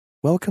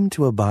Welcome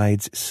to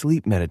Abide's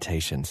Sleep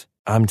Meditations.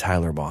 I'm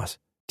Tyler Boss.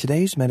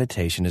 Today's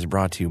meditation is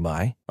brought to you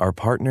by our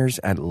partners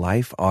at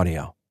Life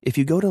Audio. If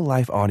you go to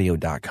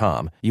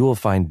lifeaudio.com, you will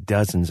find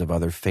dozens of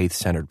other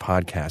faith-centered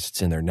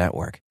podcasts in their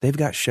network. They've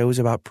got shows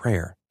about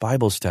prayer,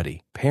 Bible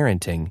study,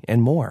 parenting,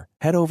 and more.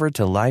 Head over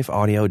to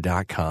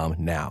lifeaudio.com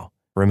now.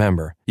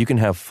 Remember, you can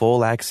have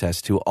full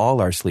access to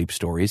all our sleep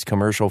stories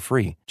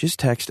commercial-free. Just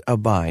text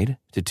ABIDE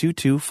to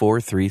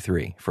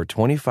 22433 for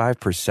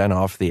 25%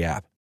 off the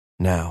app.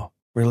 Now,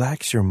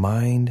 relax your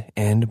mind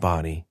and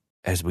body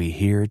as we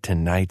hear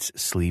tonight's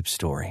sleep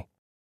story.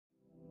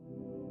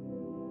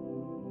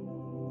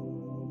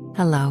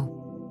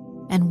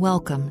 Hello, and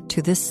welcome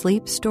to this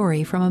sleep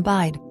story from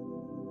Abide.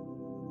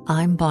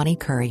 I'm Bonnie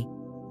Curry.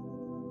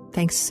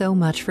 Thanks so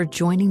much for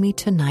joining me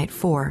tonight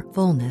for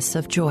Fullness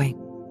of Joy.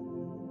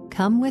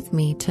 Come with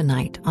me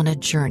tonight on a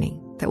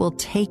journey that will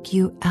take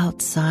you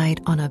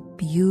outside on a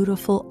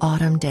beautiful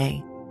autumn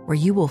day where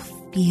you will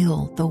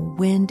feel the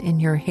wind in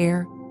your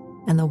hair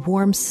and the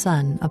warm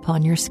sun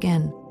upon your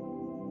skin.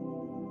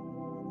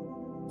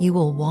 You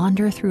will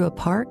wander through a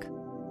park,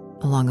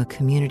 along a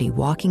community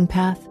walking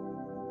path,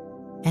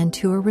 and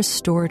to a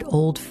restored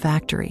old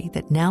factory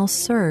that now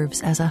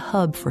serves as a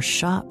hub for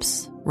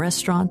shops,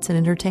 restaurants, and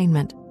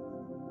entertainment.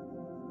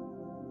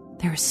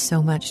 There is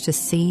so much to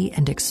see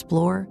and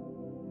explore,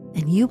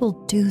 and you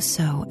will do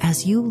so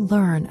as you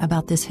learn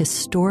about this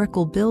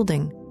historical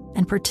building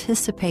and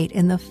participate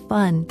in the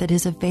fun that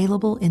is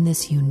available in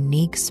this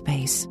unique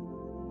space.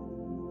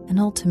 And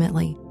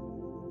ultimately,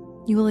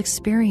 you will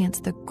experience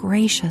the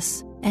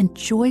gracious and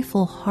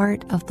joyful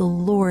heart of the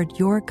Lord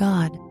your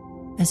God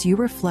as you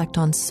reflect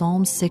on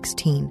Psalm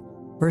 16,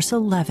 verse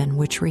 11,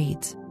 which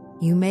reads,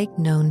 "You make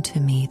known to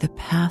me the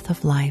path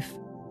of life.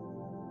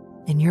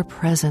 In your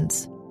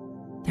presence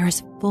there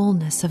is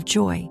fullness of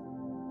joy.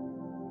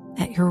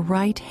 At your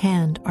right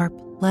hand are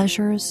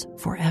pleasures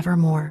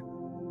forevermore."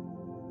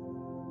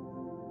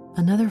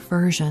 Another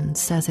version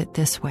says it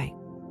this way: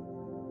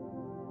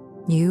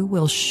 "You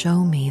will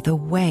show me the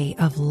way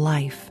of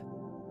life,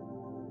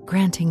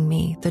 granting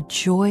me the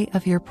joy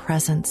of your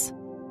presence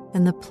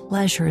and the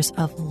pleasures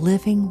of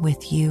living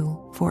with you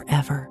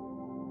forever."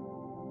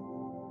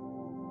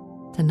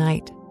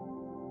 Tonight,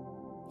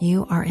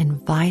 you are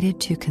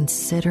invited to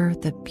consider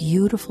the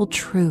beautiful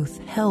truth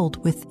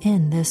held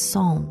within this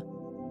psalm.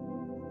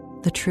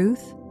 The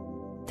truth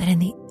that in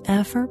the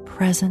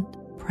ever-present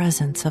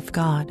presence of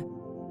God,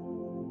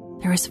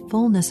 there is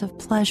fullness of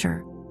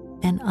pleasure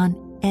and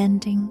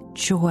unending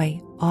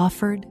joy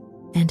offered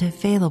and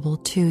available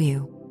to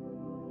you.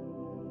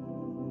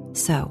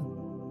 So,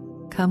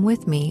 come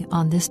with me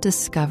on this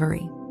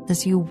discovery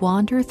as you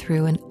wander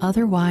through an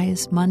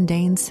otherwise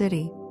mundane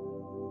city,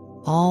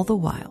 all the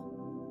while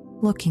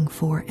looking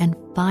for and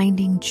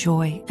finding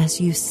joy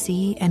as you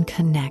see and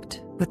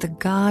connect with the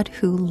God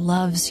who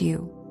loves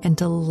you and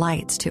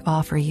delights to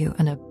offer you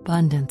an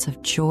abundance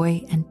of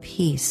joy and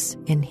peace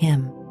in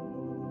Him.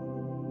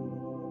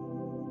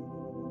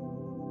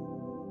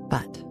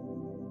 But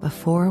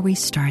before we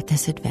start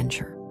this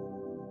adventure,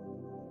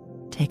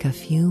 take a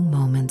few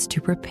moments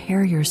to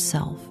prepare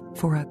yourself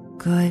for a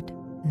good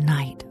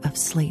night of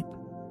sleep.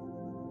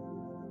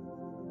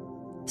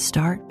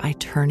 Start by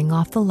turning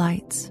off the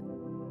lights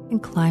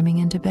and climbing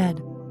into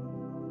bed,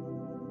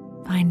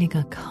 finding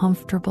a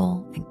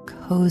comfortable and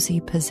cozy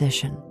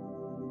position.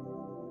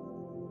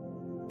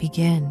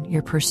 Begin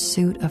your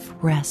pursuit of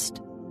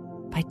rest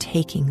by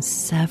taking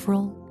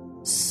several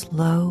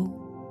slow,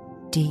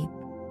 deep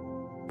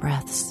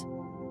breaths.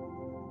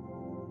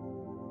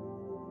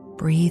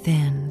 Breathe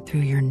in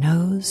through your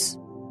nose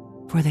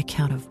for the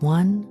count of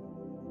 1,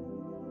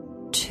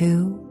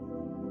 2,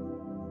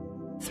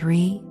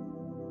 3,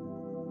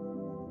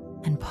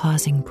 and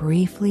pausing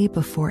briefly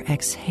before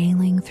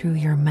exhaling through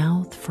your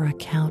mouth for a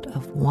count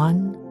of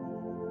 1,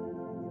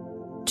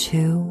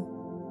 2,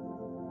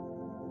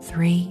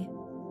 3.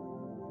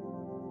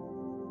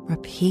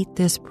 Repeat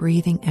this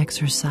breathing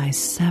exercise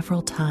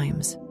several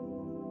times,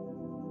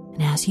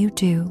 and as you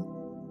do,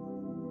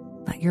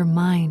 let your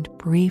mind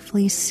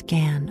briefly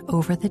scan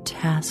over the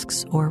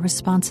tasks or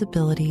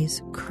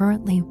responsibilities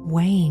currently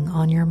weighing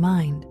on your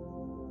mind.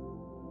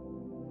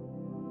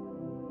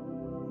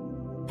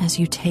 As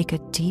you take a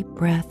deep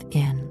breath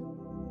in,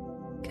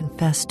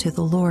 confess to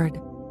the Lord,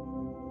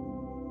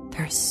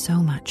 "There is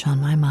so much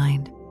on my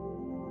mind.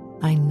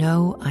 I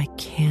know I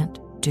can't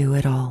do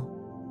it all."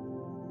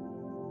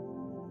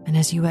 And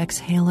as you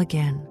exhale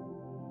again,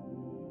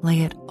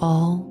 lay it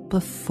all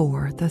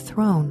before the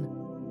throne.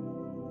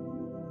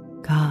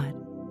 "God,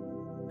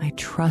 I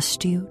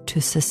trust you to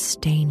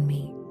sustain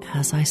me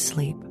as I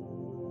sleep."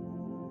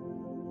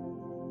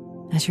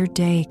 As your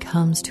day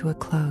comes to a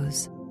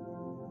close,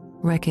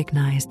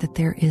 recognize that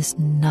there is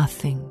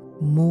nothing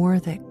more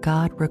that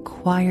God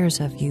requires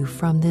of you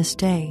from this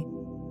day.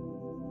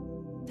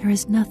 There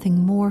is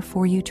nothing more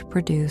for you to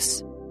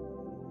produce,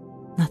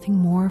 nothing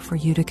more for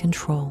you to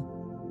control.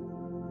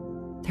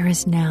 There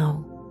is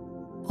now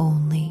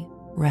only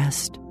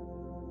rest,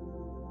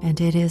 And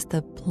it is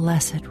the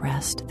blessed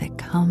rest that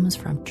comes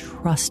from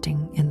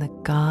trusting in the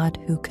God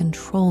who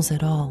controls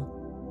it all.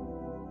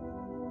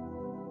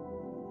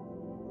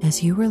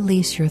 As you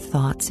release your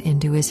thoughts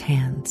into His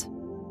hands,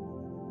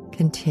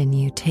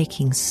 continue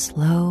taking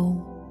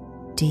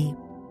slow, deep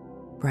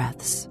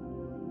breaths,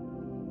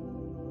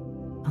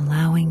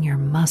 allowing your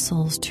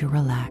muscles to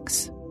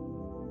relax.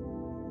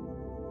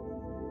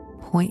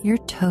 Point your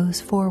toes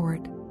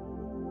forward,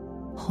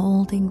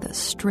 holding the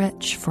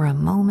stretch for a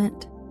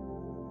moment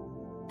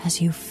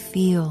as you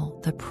feel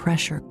the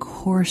pressure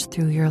course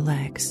through your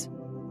legs.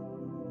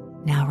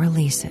 Now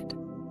release it,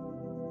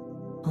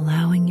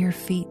 allowing your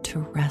feet to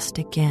rest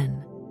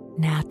again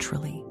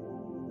naturally,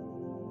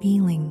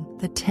 feeling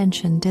the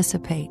tension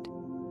dissipate.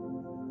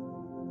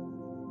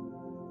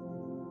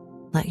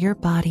 Let your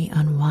body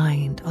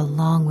unwind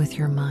along with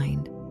your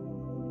mind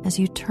as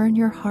you turn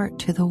your heart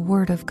to the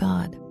Word of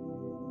God,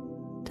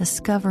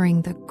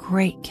 discovering the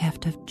great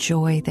gift of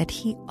joy that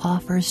He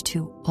offers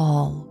to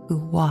all who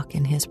walk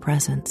in His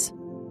presence.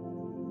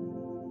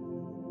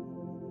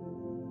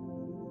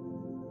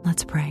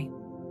 Let's pray.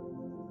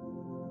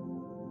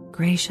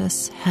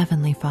 Gracious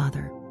Heavenly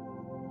Father,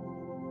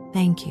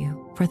 thank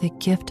you for the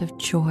gift of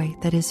joy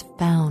that is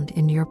found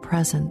in your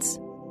presence.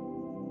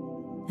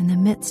 In the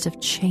midst of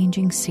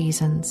changing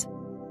seasons,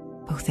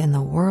 both in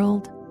the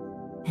world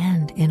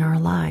and in our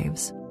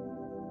lives,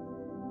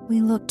 we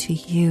look to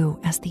you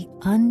as the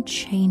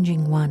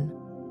unchanging one,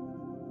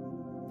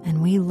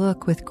 and we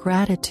look with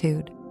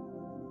gratitude,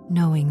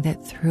 knowing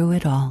that through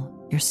it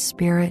all, your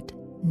Spirit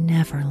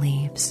never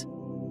leaves.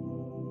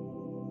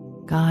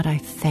 God, I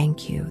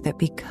thank you that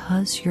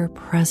because your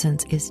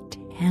presence is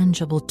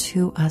tangible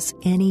to us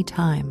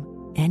anytime,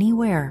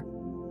 anywhere,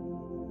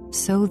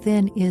 so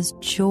then is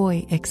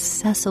joy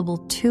accessible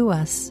to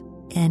us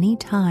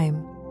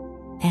anytime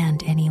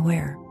and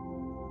anywhere.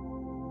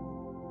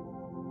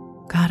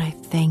 God, I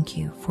thank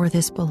you for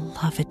this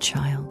beloved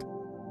child.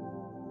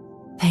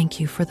 Thank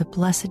you for the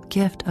blessed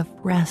gift of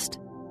rest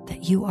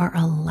that you are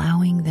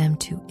allowing them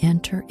to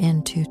enter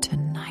into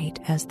tonight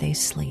as they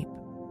sleep.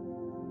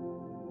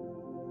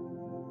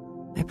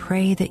 I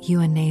pray that you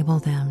enable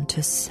them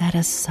to set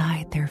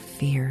aside their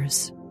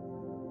fears,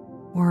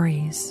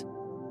 worries,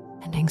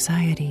 and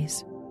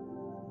anxieties,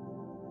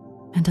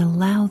 and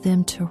allow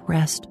them to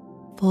rest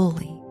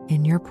fully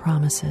in your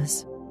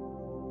promises.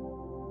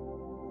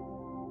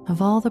 Of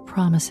all the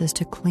promises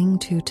to cling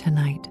to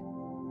tonight,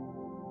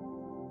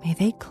 may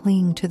they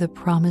cling to the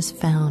promise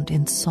found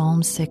in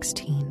Psalm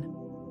 16.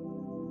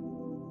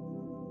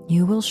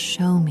 You will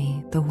show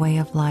me the way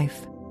of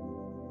life,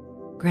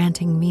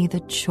 granting me the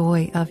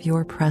joy of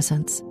your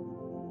presence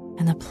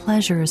and the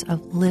pleasures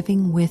of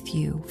living with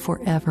you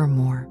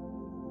forevermore.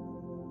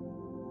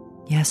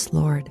 Yes,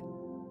 Lord,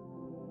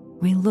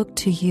 we look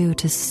to you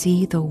to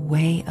see the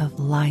way of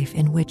life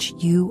in which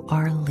you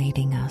are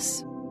leading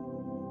us.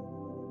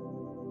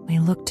 We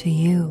look to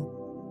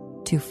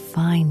you to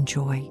find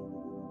joy.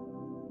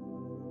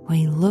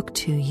 We look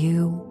to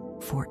you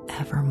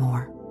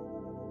forevermore.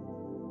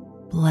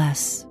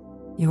 Bless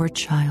your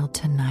child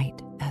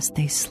tonight as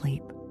they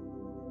sleep.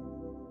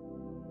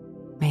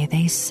 May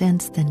they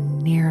sense the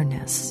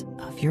nearness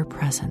of your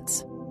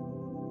presence.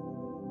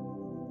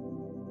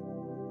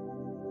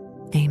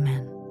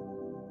 Amen.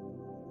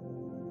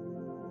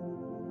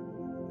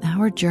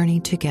 Our journey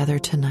together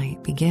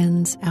tonight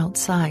begins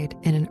outside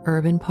in an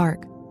urban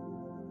park,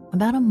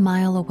 about a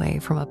mile away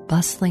from a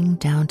bustling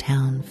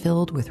downtown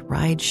filled with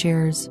ride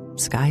shares,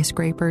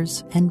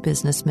 skyscrapers, and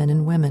businessmen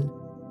and women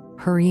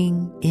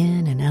hurrying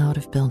in and out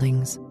of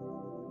buildings.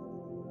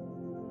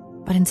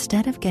 But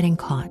instead of getting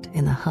caught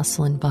in the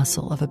hustle and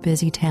bustle of a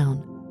busy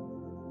town,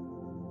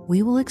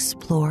 we will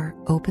explore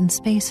open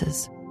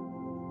spaces,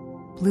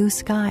 blue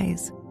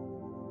skies,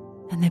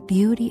 and the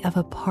beauty of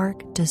a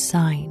park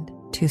designed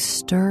to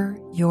stir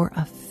your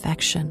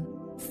affection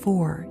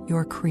for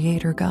your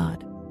Creator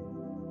God.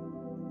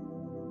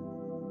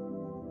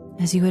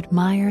 As you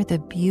admire the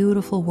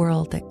beautiful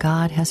world that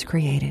God has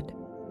created,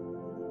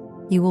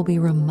 you will be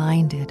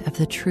reminded of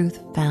the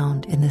truth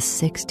found in the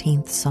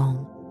 16th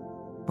Psalm,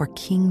 where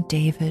King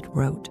David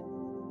wrote,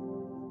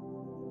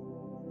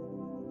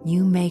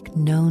 "You make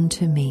known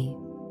to me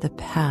the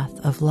path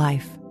of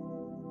life.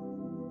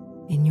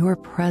 In your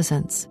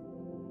presence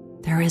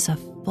there is a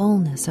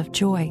fullness of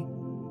joy.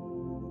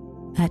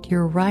 At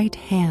your right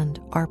hand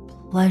are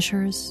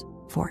pleasures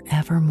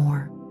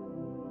forevermore."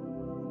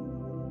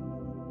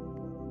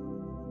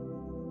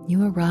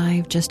 You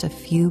arrive just a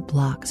few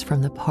blocks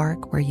from the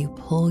park where you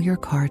pull your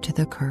car to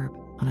the curb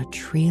on a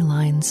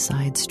tree-lined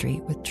side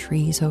street with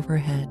trees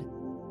overhead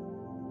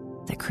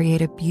that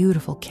create a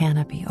beautiful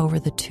canopy over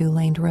the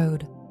two-laned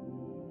road.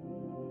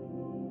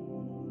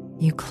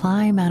 You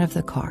climb out of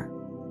the car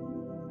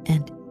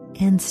and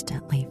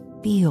instantly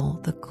feel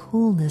the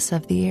coolness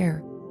of the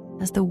air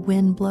as the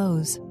wind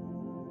blows.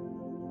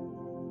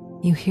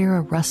 You hear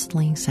a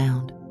rustling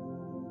sound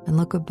and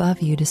look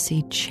above you to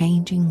see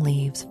changing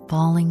leaves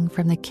falling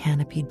from the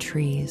canopied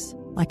trees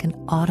like an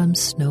autumn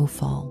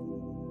snowfall.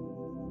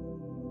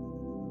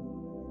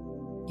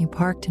 You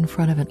parked in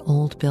front of an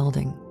old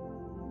building,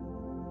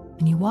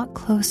 and you walk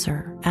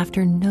closer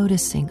after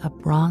noticing a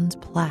bronze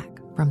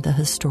plaque from the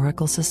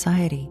Historical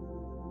Society.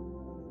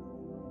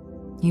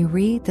 You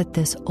read that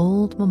this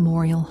old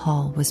memorial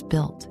hall was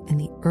built in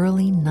the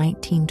early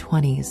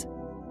 1920s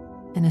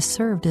and has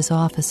served as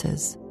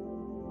offices,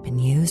 been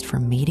used for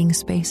meeting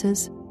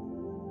spaces,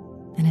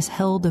 and has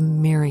held a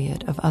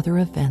myriad of other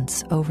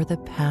events over the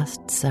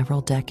past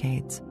several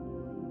decades.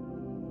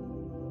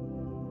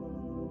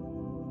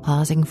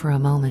 Pausing for a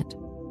moment,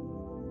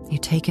 you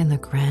take in the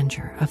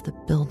grandeur of the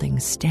building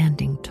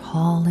standing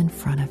tall in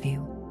front of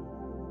you.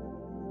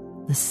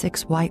 The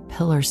 6 white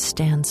pillars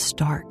stand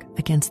stark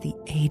against the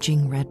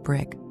aging red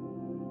brick,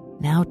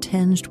 now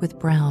tinged with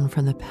brown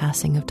from the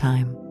passing of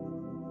time.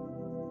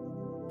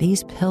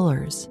 These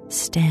pillars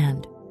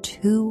stand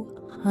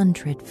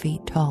 200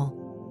 feet tall,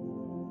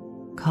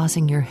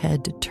 causing your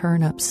head to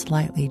turn up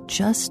slightly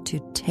just to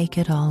take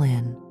it all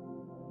in.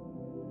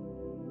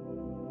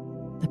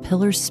 The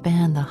pillars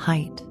span the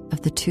height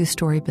of the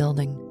 2-story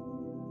building,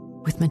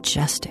 with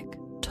majestic,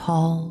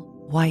 tall,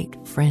 white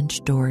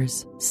French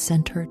doors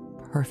centered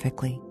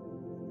perfectly.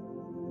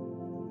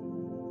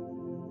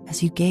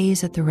 As you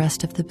gaze at the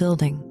rest of the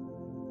building,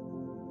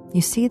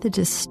 you see the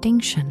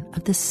distinction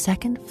of the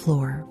 2nd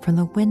floor from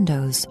the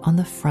windows on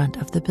the front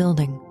of the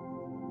building.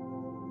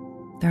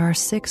 There are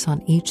 6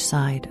 on each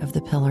side of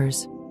the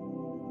pillars,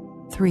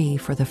 3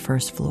 for the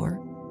 1st floor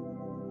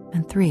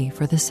and 3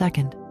 for the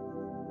 2nd.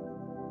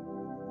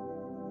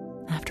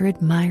 After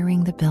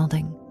admiring the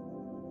building,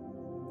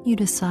 you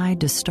decide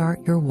to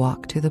start your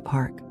walk to the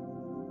park.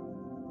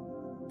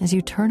 As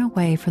you turn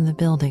away from the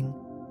building,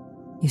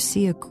 you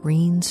see a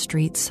green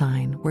street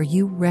sign where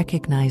you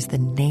recognize the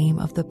name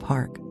of the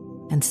park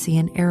and see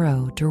an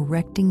arrow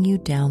directing you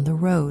down the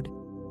road,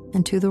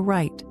 and to the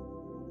right,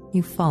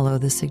 you follow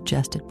the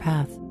suggested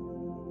path,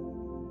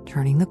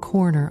 turning the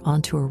corner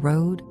onto a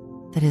road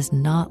that is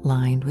not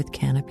lined with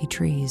canopy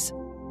trees.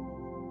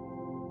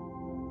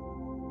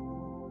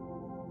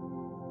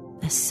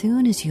 As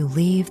soon as you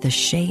leave the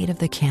shade of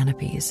the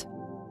canopies,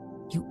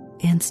 you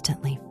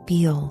instantly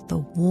feel the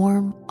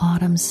warm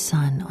autumn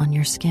sun on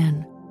your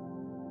skin.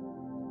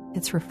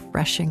 It's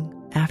refreshing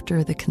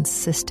after the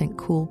consistent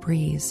cool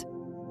breeze,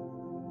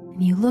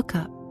 and you look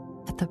up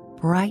at the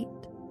bright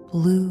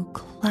blue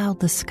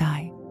cloudless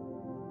sky,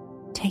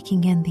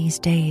 taking in these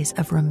days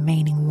of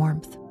remaining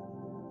warmth.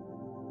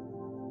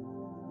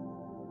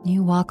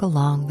 You walk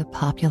along the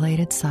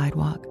populated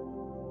sidewalk,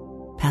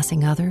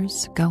 passing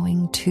others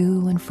going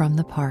to and from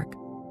the park.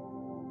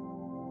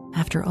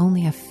 After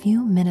only a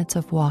few minutes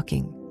of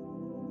walking,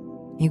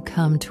 you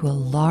come to a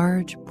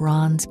large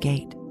bronze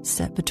gate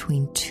set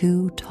between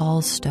 2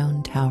 tall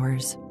stone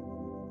towers.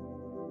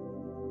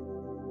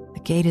 The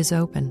gate is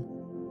open,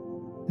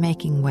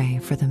 making way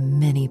for the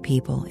many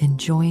people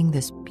enjoying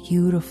this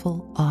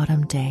beautiful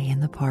autumn day in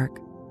the park.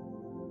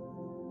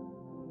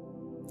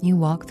 You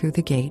walk through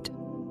the gate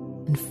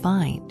and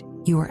find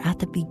you are at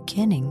the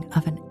beginning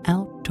of an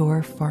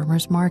outdoor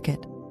farmer's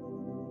market.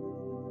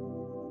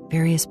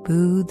 Various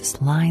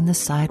booths line the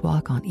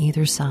sidewalk on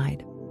either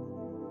side,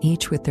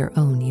 each with their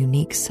own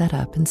unique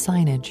setup and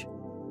signage.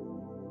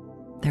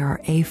 There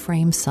are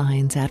A-frame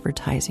signs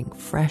advertising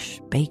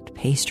fresh baked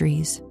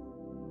pastries,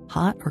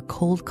 hot or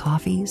cold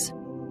coffees,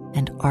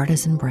 and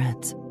artisan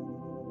breads.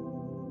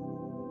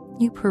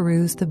 You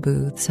peruse the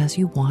booths as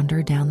you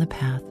wander down the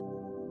path,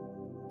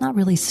 not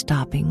really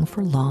stopping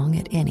for long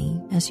at any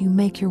as you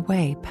make your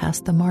way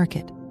past the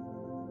market.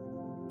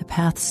 The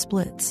path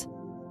splits,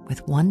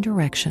 with one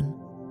direction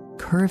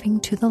curving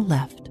to the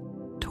left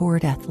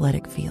toward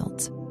athletic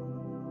fields,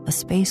 a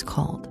space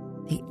called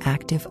the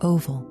active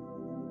oval.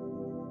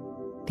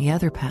 The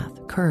other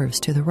path curves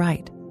to the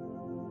right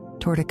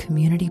toward a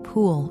community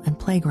pool and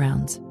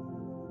playgrounds.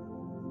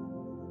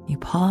 You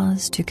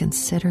pause to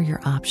consider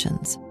your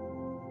options.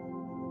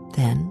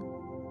 Then,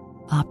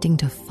 opting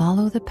to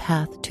follow the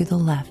path to the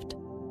left,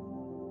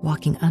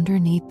 walking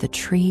underneath the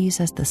trees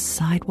as the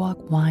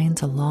sidewalk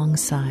winds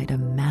alongside a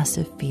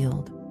massive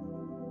field.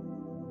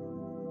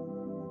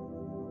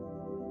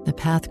 The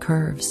path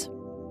curves,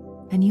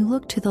 and you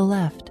look to the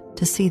left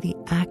to see the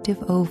active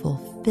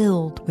oval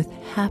filled with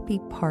happy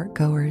park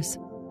goers.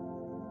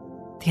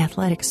 The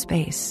athletic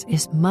space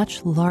is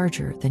much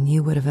larger than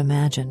you would have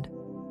imagined,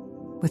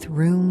 with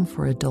room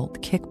for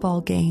adult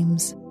kickball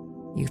games,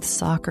 youth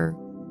soccer,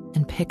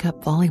 and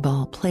pickup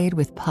volleyball played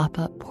with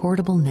pop-up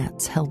portable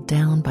nets held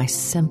down by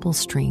simple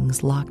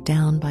strings locked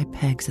down by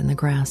pegs in the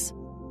grass.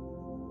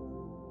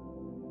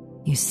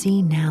 You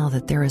see now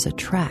that there is a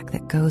track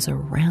that goes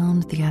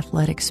around the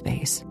athletic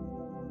space,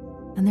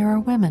 and there are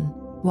women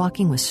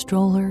walking with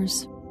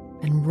strollers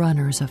and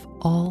runners of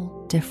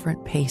all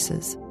different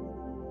paces,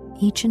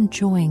 each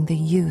enjoying the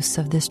use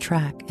of this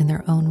track in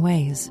their own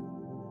ways.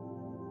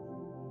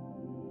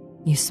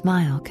 You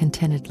smile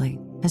contentedly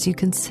as you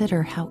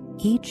consider how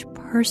each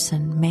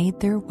person made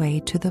their way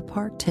to the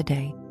park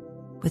today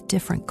with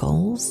different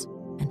goals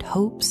and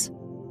hopes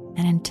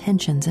and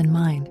intentions in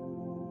mind.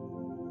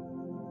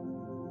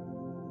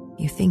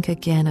 You think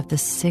again of the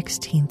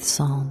 16th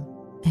Psalm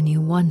And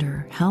you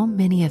wonder how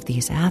many of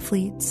these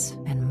athletes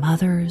and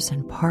mothers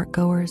and park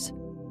goers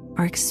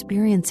are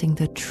experiencing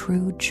the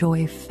true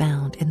joy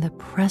found in the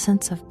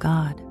presence of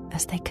God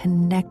as they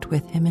connect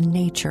with Him in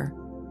nature,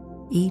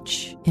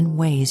 each in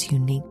ways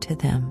unique to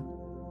them.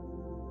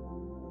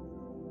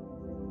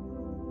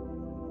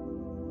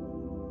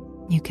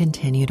 You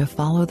continue to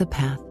follow the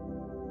path,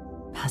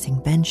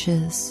 passing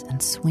benches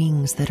and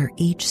swings that are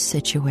each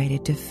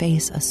situated to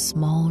face a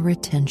small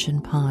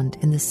retention pond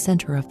in the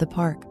center of the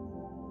park.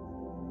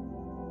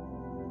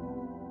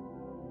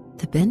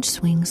 The bench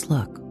swings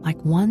look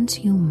like ones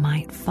you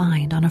might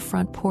find on a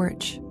front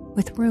porch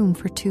with room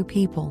for 2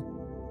 people,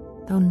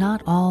 though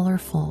not all are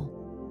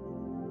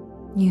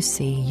full. You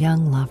see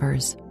young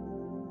lovers,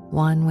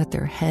 one with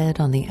their head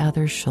on the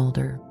other's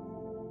shoulder.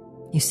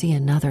 You see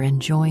another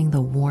enjoying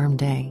the warm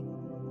day,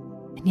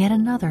 and yet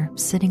another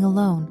sitting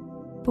alone,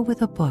 but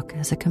with a book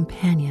as a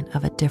companion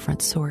of a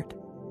different sort.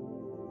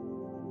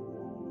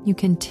 You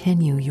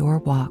continue your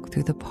walk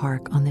through the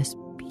park on this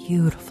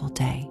beautiful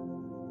day.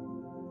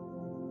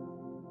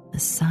 The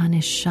sun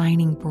is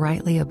shining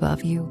brightly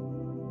above you,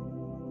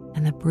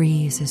 and the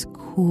breeze is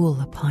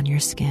cool upon your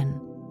skin.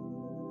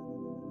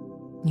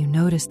 You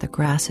notice the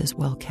grass is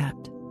well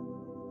kept,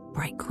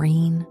 bright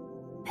green,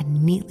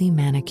 and neatly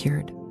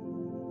manicured.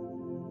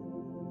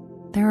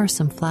 There are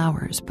some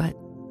flowers, but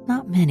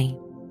not many,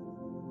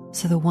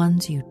 so the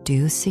ones you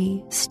do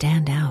see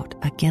stand out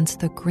against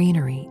the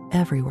greenery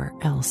everywhere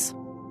else.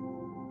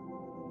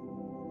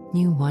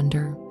 You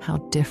wonder how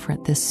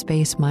different this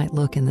space might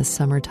look in the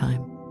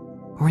summertime,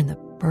 or in the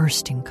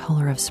bursting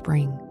color of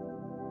spring.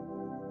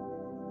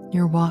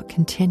 Your walk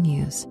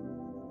continues,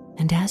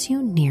 and as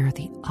you near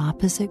the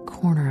opposite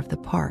corner of the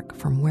park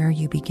from where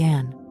you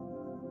began,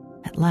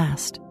 at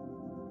last,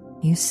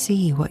 you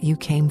see what you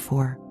came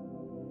for.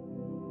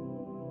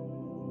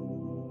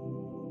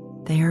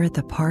 There at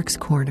the park's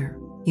corner,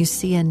 you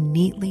see a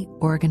neatly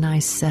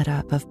organized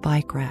setup of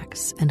bike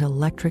racks and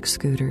electric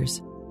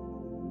scooters.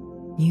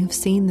 You've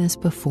seen this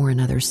before in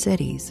other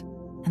cities,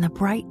 and the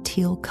bright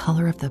teal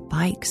color of the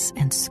bikes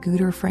and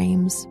scooter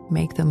frames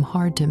make them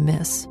hard to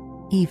miss,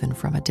 even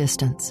from a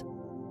distance.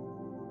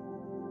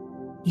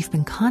 You've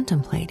been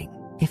contemplating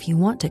if you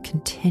want to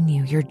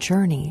continue your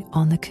journey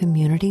on the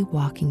community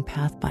walking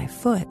path by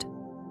foot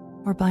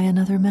or by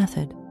another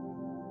method.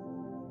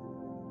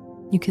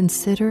 You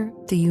consider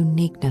the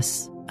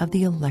uniqueness of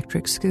the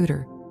electric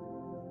scooter,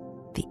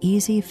 the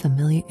easy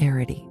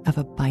familiarity of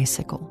a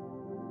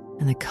bicycle,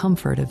 and the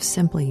comfort of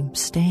simply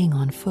staying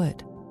on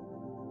foot.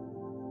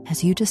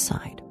 As you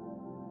decide,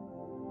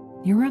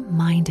 you're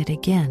reminded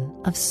again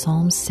of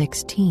Psalm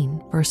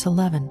 16, verse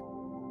 11.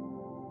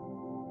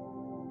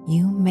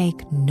 You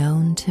make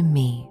known to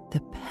me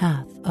the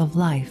path of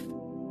life.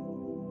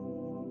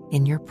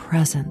 In your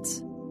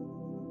presence,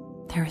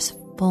 there is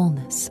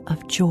fullness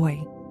of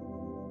joy.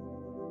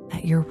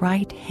 At your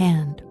right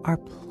hand are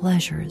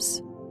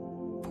pleasures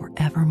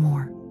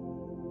forevermore.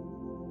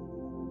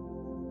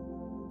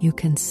 You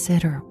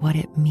consider what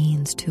it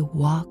means to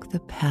walk the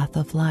path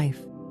of life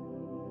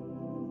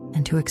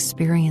and to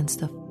experience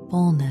the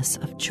fullness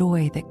of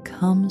joy that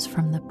comes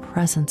from the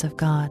presence of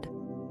God.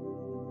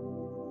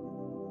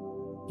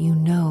 You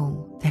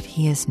know that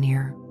He is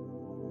near,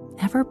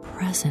 ever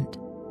present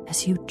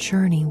as you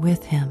journey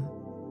with Him.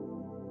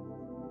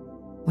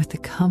 With the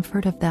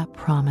comfort of that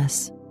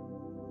promise,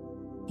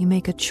 you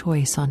make a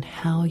choice on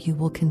how you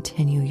will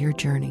continue your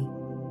journey,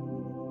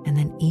 and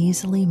then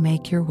easily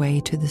make your way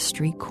to the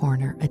street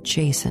corner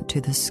adjacent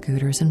to the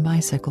scooters and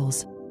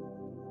bicycles.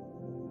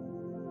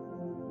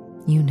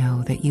 You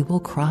know that you will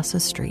cross a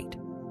street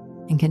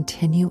and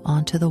continue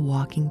onto the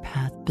walking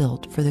path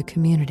built for the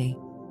community.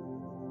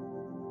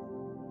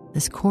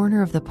 This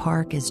corner of the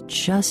park is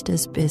just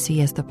as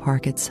busy as the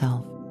park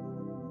itself,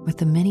 with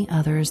the many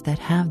others that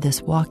have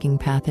this walking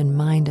path in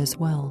mind as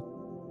well.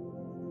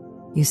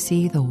 You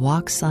see the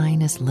walk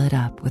sign is lit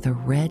up with a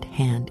red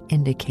hand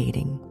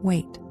indicating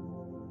wait,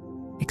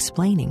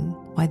 explaining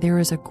why there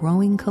is a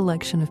growing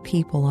collection of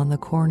people on the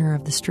corner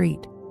of the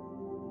street.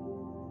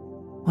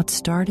 What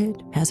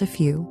started as a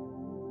few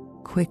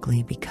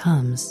quickly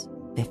becomes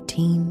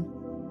 15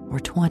 or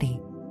 20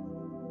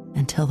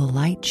 until the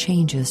light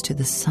changes to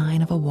the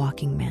sign of a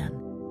walking man.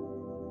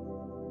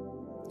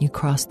 You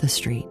cross the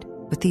street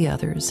with the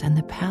others, and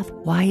the path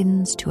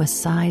widens to a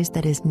size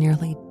that is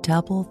nearly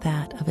double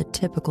that of a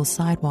typical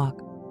sidewalk.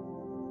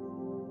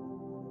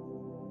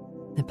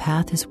 The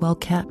path is well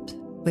kept,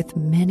 with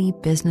many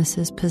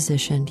businesses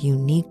positioned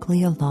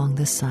uniquely along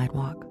the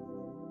sidewalk.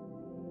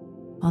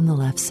 On the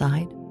left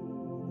side,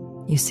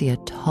 you see a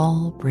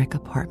tall brick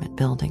apartment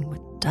building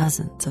with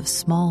dozens of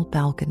small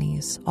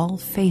balconies, all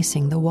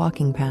facing the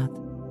walking path.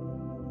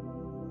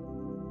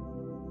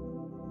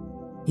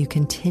 You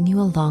continue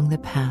along the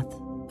path,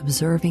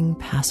 observing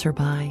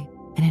passerby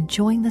and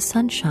enjoying the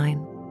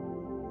sunshine.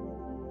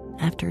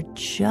 After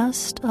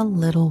just a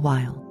little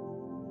while,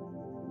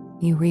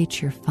 you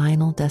reach your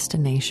final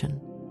destination.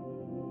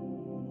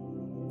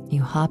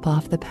 You hop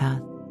off the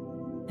path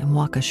and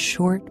walk a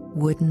short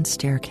wooden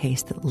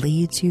staircase that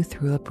leads you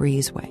through a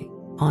breezeway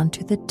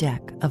onto the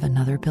deck of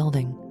another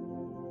building.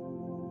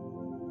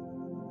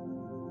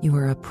 You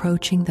are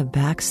approaching the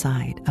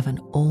backside of an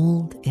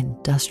old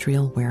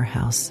industrial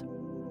warehouse.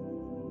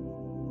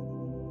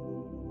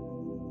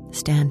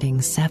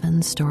 Standing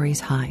 7 stories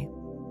high,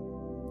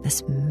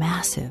 this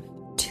massive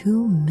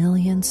 2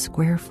 million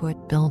square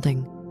foot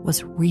building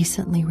was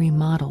recently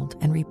remodeled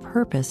and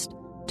repurposed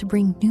to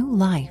bring new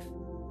life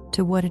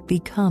to what had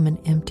become an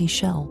empty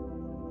shell.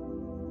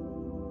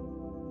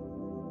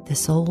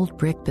 This old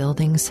brick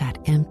building sat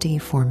empty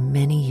for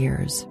many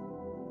years.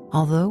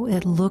 Although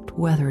it looked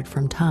weathered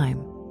from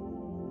time,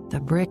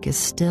 the brick is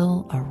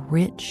still a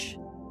rich,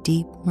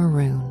 deep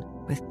maroon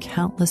with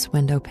countless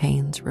window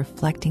panes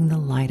reflecting the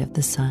light of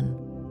the sun.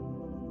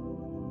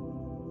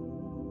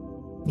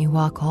 You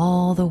walk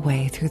all the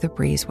way through the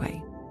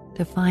breezeway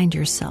to find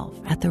yourself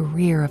at the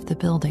rear of the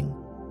building.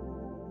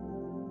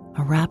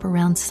 A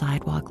wraparound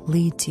sidewalk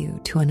leads you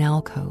to an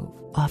alcove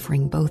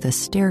offering both a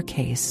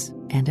staircase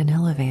and an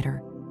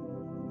elevator.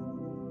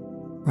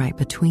 Right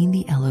between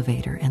the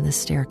elevator and the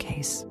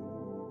staircase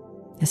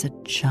is a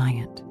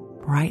giant,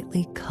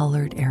 brightly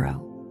colored arrow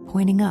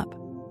pointing up.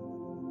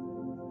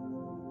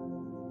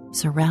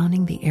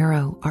 Surrounding the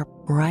arrow are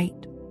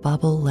bright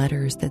bubble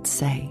letters that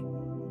say,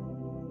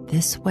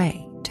 "This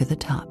way to the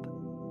top."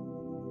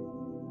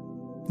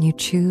 You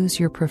choose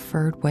your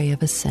preferred way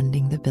of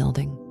ascending the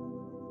building,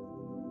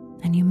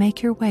 and you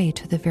make your way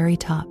to the very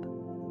top.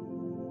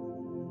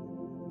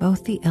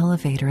 Both the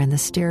elevator and the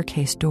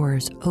staircase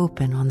doors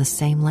open on the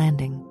same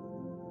landing.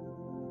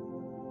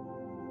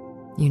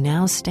 You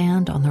now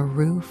stand on the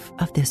roof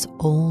of this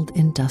old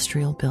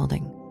industrial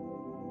building,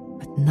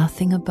 with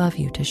nothing above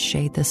you to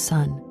shade the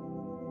sun,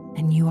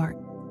 and you are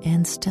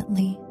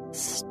instantly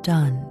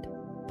stunned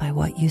by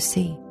what you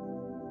see.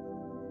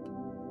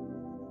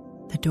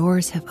 The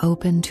doors have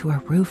opened to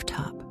a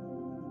rooftop,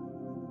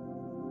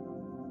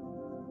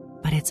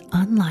 but it's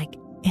unlike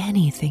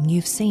anything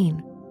you've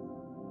seen.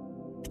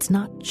 It's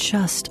not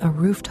just a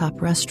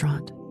rooftop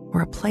restaurant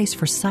or a place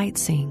for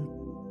sightseeing,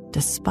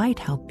 despite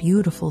how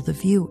beautiful the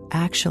view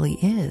actually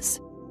is.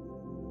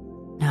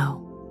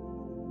 No,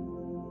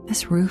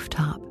 this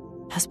rooftop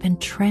has been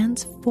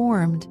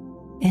transformed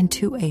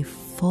into a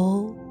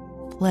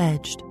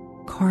full-fledged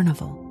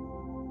carnival.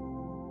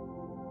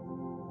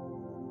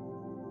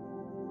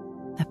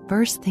 The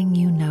first thing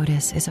you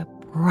notice is a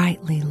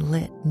brightly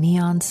lit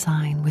neon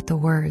sign with the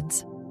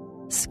words,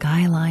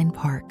 "Skyline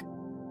Park."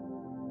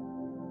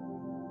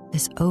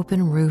 This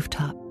open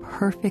rooftop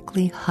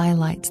perfectly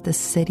highlights the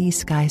city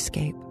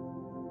skyscape,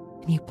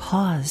 and you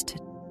pause to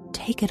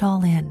take it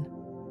all in.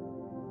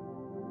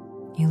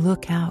 You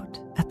look out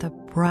at the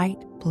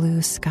bright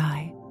blue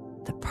sky,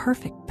 the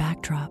perfect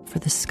backdrop for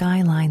the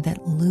skyline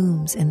that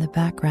looms in the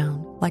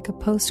background like a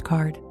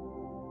postcard.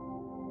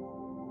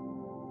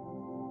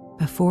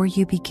 Before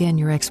you begin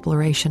your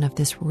exploration of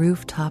this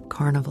rooftop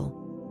carnival,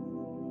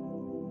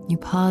 you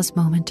pause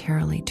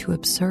momentarily to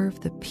observe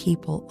the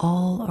people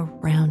all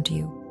around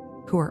you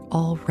who are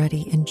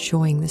already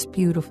enjoying this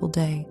beautiful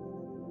day.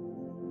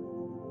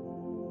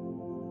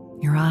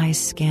 Your eyes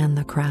scan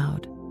the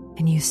crowd,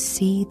 and you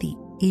see the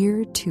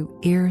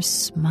ear-to-ear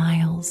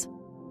smiles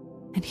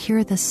and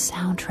hear the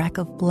soundtrack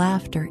of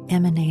laughter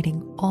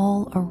emanating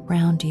all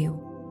around you.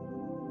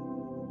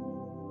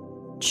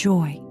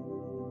 Joy.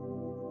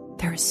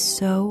 There is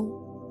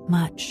so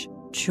much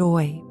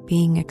joy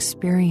being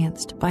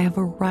experienced by a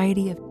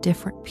variety of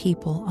different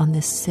people on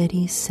this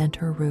city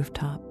center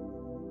rooftop.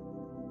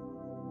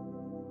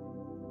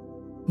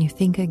 You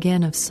think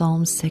again of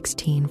Psalm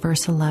 16,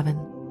 verse 11.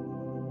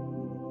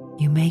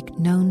 You make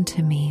known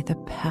to me the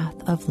path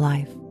of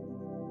life.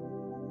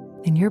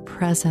 In your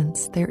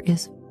presence there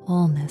is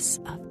fullness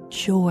of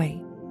joy.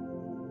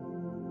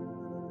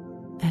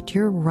 At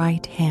your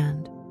right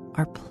hand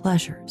are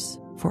pleasures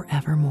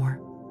forevermore.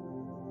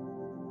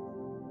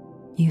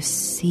 You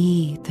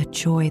see the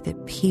joy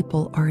that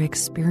people are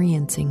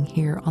experiencing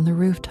here on the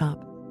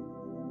rooftop,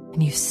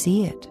 and you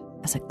see it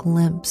as a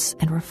glimpse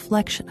and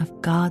reflection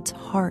of God's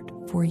heart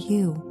for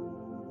you.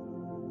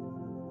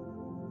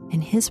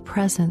 In His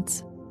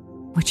presence,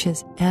 which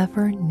is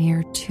ever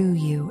near to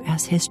you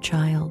as His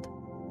child,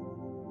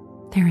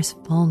 there is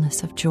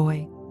fullness of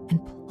joy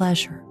and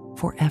pleasure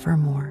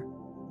forevermore.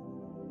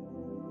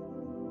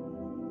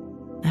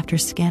 After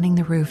scanning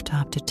the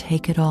rooftop to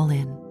take it all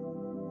in,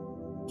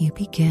 you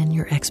begin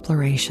your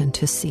exploration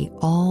to see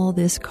all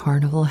this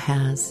carnival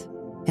has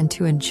and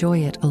to enjoy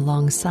it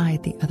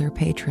alongside the other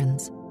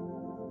patrons.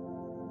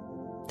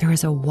 There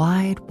is a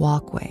wide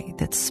walkway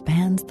that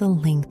spans the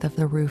length of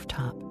the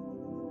rooftop,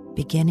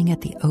 beginning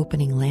at the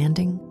opening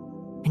landing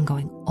and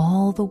going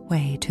all the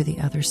way to the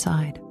other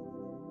side.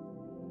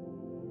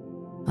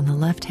 On the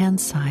left-hand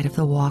side of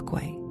the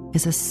walkway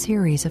is a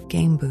series of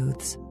game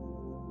booths,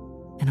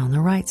 and on the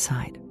right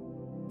side,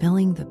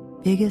 filling the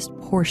biggest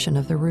portion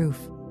of the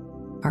roof,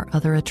 are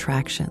other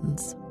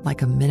attractions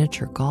like a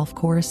miniature golf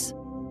course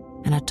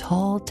and a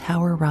tall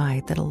tower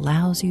ride that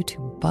allows you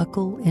to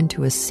buckle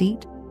into a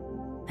seat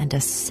and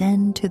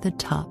ascend to the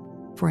top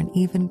for an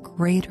even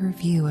greater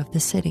view of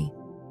the city.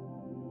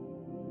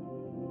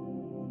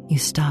 You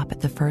stop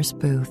at the first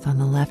booth on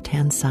the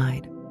left-hand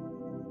side,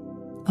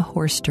 a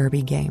horse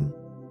derby game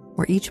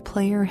where each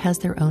player has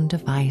their own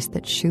device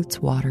that shoots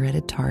water at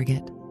a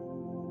target.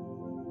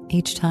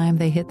 Each time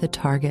they hit the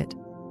target,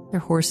 their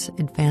horse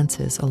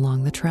advances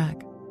along the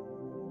track.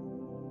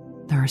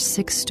 There are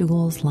 6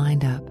 stools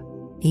lined up,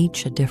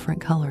 each a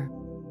different color.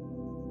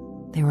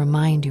 They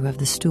remind you of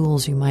the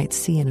stools you might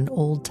see in an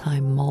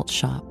old-time malt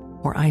shop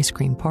or ice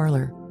cream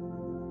parlor.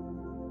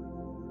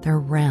 They're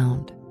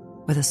round,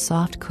 with a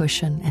soft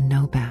cushion and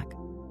no back,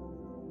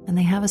 and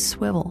they have a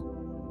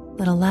swivel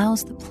that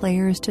allows the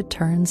players to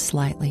turn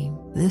slightly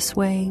this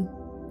way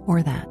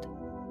or that.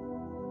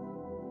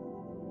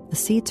 The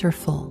seats are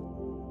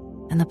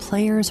full, and the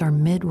players are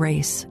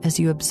mid-race as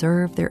you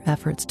observe their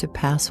efforts to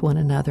pass one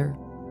another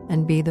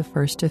and be the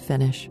first to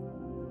finish.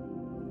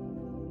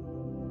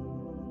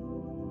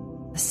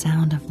 The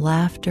sound of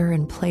laughter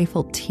and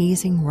playful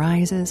teasing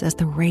rises as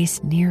the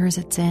race nears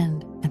its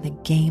end and the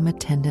game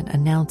attendant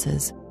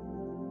announces,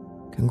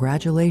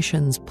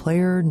 "Congratulations,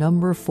 player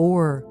number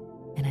 4,"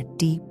 in a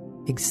deep,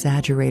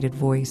 exaggerated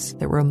voice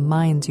that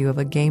reminds you of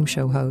a game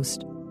show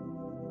host.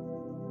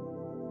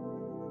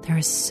 There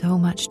is so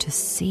much to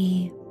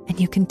see, and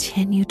you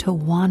continue to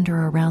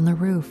wander around the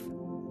roof,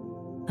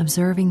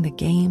 observing the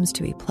games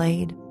to be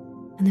played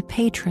and the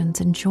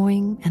patrons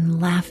enjoying and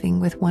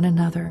laughing with one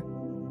another.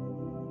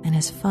 And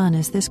as fun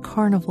as this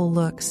carnival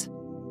looks,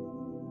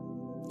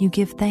 you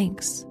give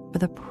thanks for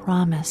the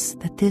promise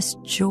that this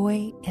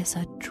joy is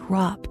a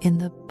drop in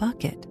the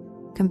bucket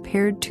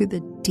compared to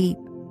the deep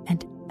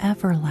and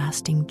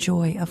everlasting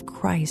joy of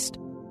Christ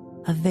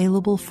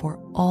available for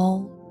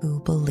all who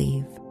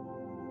believe.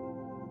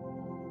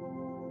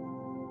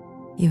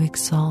 You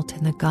exalt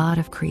in the God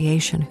of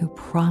creation who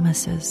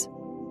promises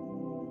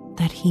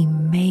that He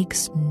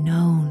makes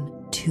known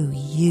to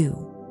you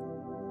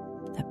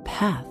the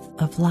path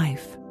of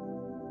life,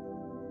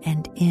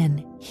 and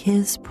in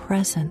His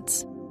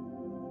presence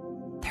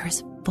there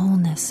is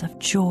fullness of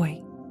joy.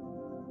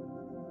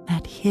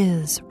 At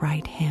His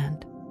right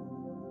hand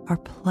are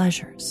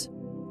pleasures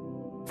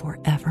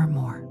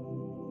forevermore.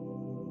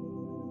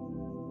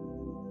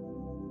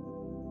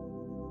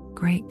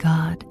 Great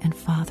God and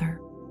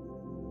Father,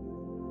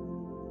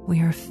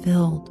 we are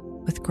filled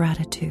with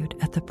gratitude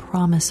at the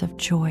promise of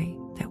joy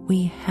that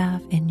we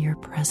have in your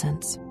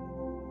presence.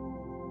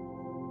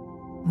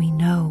 We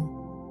know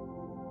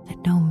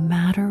that no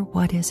matter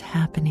what is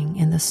happening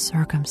in the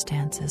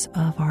circumstances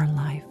of our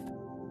life,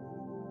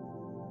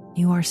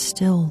 you are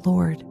still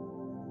Lord,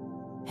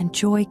 and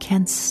joy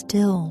can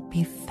still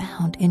be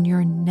found in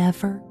your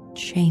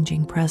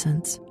never-changing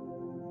presence.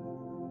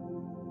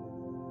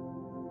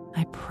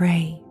 I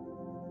pray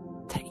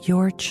that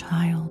your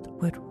child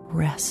would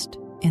rest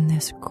in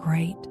this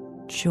great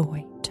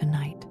joy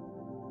tonight,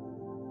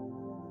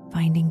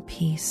 finding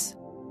peace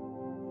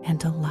and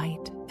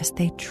delight as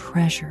they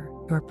treasure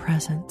your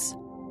presence.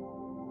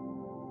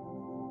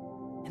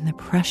 In the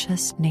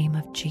precious name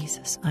of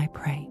Jesus, I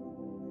pray.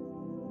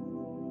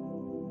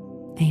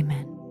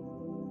 Amen.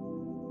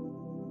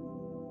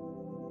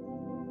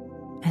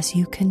 As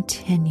you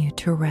continue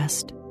to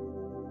rest,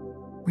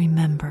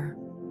 remember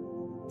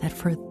that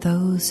for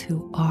those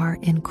who are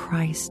in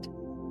Christ,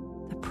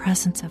 the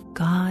presence of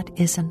God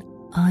is an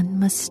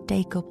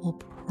unmistakable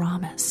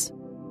promise.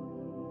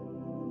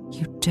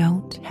 You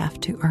don't have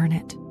to earn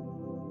it,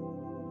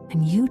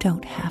 and you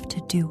don't have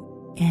to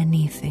do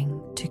anything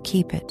to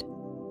keep it.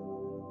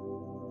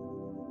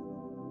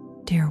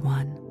 Dear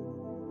one,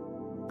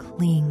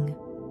 cling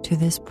to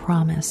this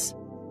promise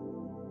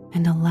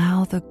and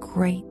allow the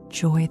great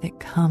joy that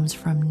comes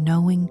from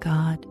knowing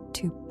God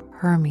to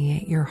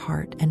permeate your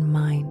heart and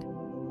mind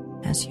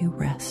as you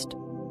rest.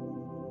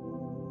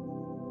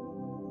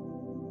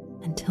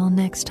 Until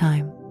next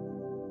time,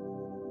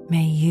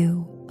 may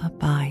you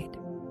abide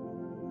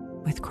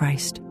with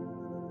Christ.